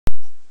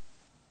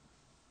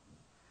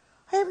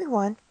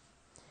everyone.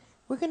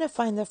 We're going to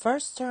find the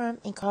first term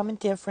and common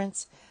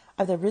difference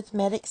of the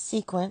arithmetic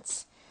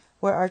sequence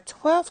where our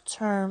 12th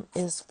term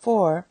is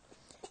 4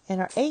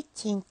 and our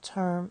 18th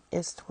term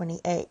is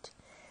 28.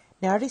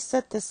 Now I already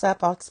set this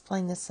up. I'll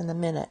explain this in a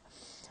minute.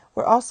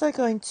 We're also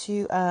going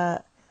to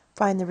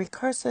find the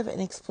recursive and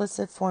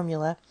explicit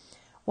formula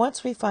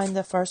once we find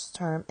the first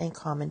term and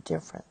common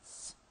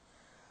difference.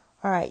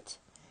 Alright,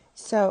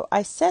 so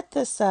I set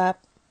this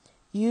up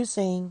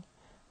using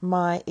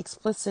my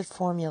explicit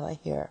formula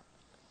here.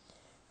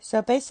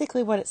 So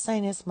basically what it's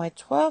saying is my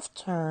 12th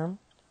term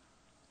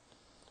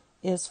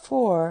is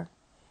 4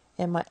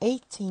 and my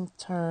 18th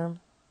term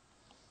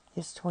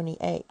is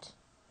 28.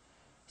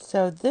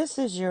 So this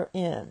is your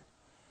n.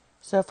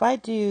 So if I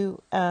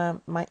do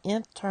my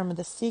nth term of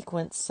the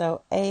sequence,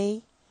 so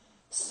a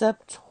sub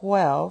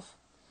 12,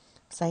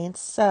 I'm saying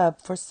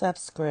sub for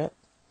subscript,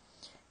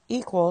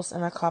 equals,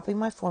 and I copy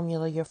my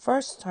formula, your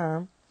first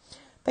term.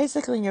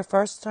 Basically in your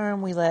first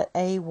term we let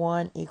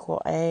a1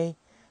 equal a,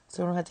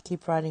 so we don't have to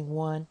keep writing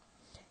 1.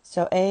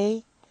 So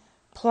a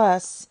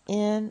plus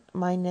n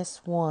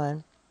minus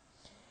 1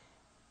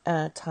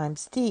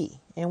 times d.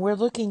 And we're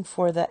looking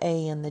for the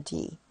a and the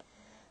d.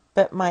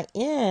 But my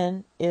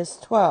n is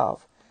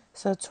 12.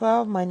 So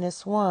 12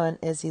 minus 1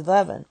 is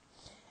 11.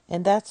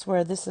 And that's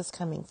where this is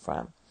coming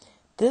from.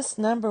 This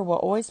number will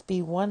always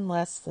be 1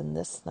 less than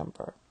this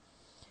number.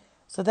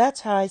 So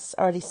that's how I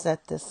already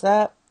set this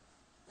up.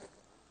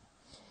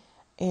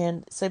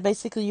 And so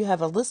basically you have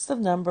a list of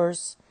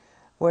numbers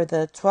where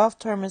the 12th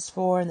term is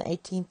 4 and the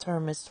 18th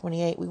term is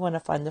 28. We want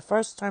to find the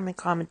first term and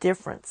common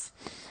difference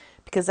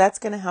because that's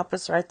going to help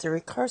us write the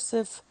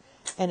recursive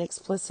and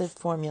explicit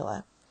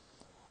formula.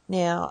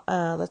 Now,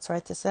 let's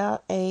write this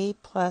out. A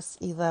plus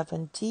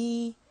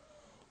 11d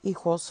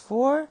equals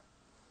 4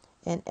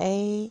 and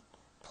a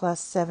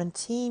plus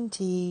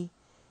 17d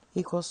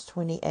equals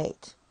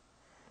 28.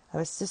 I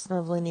have a system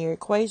of linear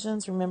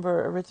equations.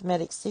 Remember,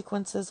 arithmetic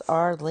sequences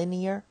are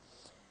linear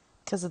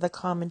because of the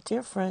common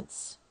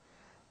difference.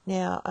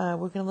 Now,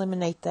 we're going to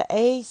eliminate the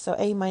a, so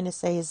a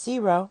minus a is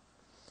 0,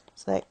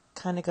 so that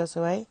kind of goes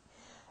away.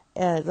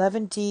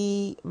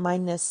 11d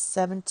minus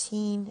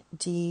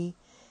 17d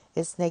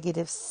is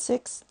negative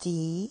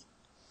 6d.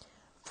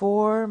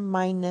 4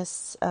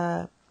 minus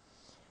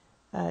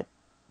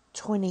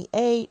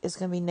 28 is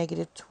going to be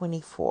negative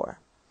 24.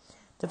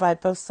 Divide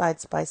both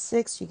sides by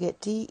 6, you get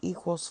d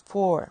equals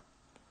 4.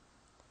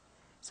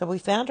 So we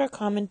found our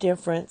common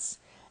difference,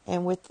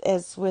 and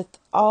as with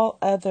all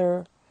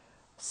other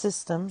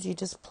systems, you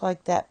just plug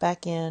that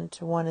back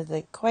into one of the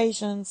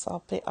equations.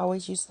 I'll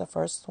always use the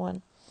first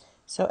one.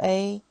 So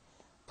a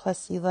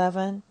plus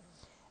 11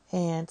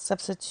 and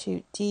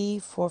substitute d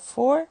for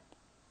 4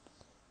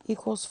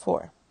 equals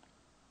 4.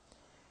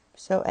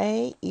 So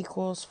a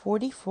equals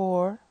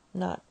 44,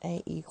 not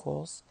a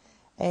equals,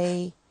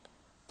 a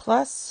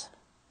plus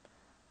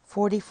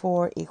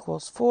 44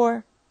 equals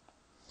 4.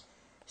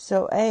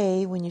 So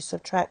a, when you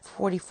subtract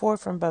 44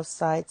 from both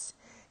sides,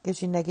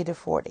 gives you negative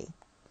 40.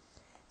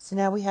 So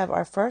now we have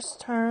our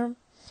first term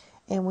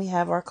and we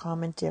have our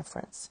common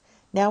difference.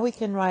 Now we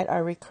can write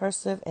our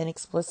recursive and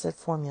explicit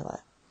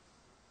formula.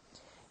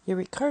 Your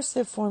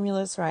recursive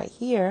formula is right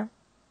here.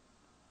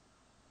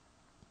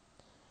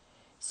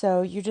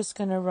 So you're just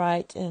going to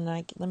write, and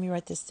let me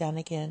write this down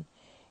again.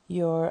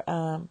 Your,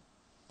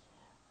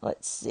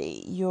 let's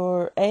see,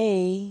 your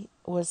a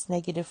was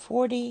negative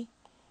 40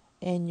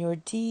 and your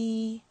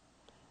d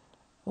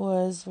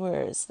was,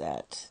 where is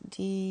that?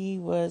 D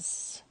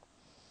was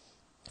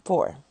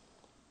 4.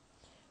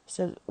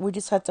 So we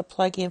just have to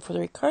plug in for the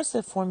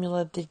recursive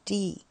formula the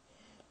d.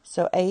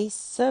 So a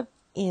sub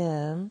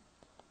n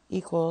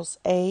equals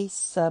a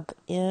sub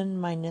n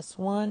minus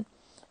 1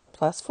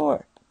 plus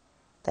 4.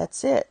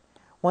 That's it.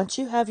 Once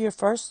you have your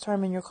first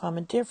term and your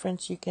common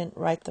difference, you can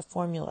write the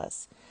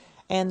formulas.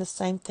 And the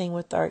same thing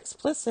with our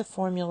explicit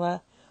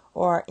formula,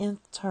 or our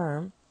nth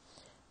term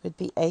would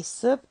be a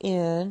sub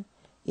n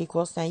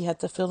equals, now you have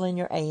to fill in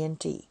your a and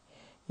d.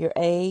 Your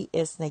a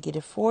is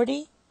negative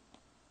 40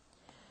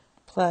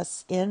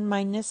 plus n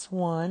minus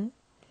 1,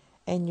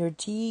 and your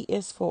d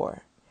is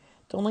 4.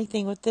 The only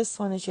thing with this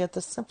one is you have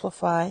to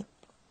simplify.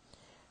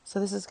 So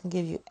this is going to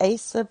give you a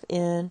sub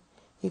n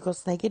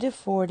equals negative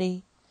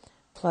 40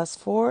 plus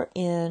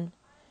 4n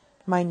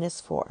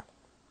minus 4.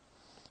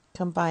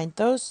 Combine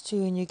those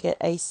two and you get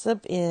a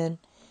sub n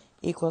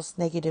equals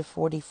negative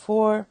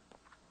 44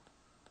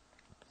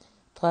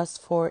 plus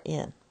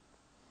 4n.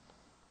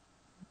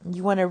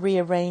 You want to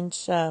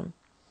rearrange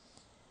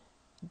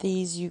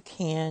these, you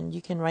can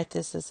write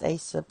this as a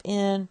sub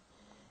n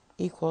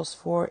equals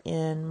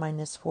 4n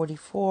minus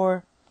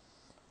 44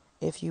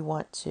 if you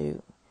want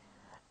to.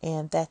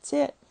 And that's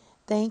it.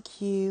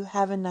 Thank you.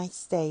 Have a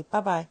nice day.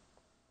 Bye-bye.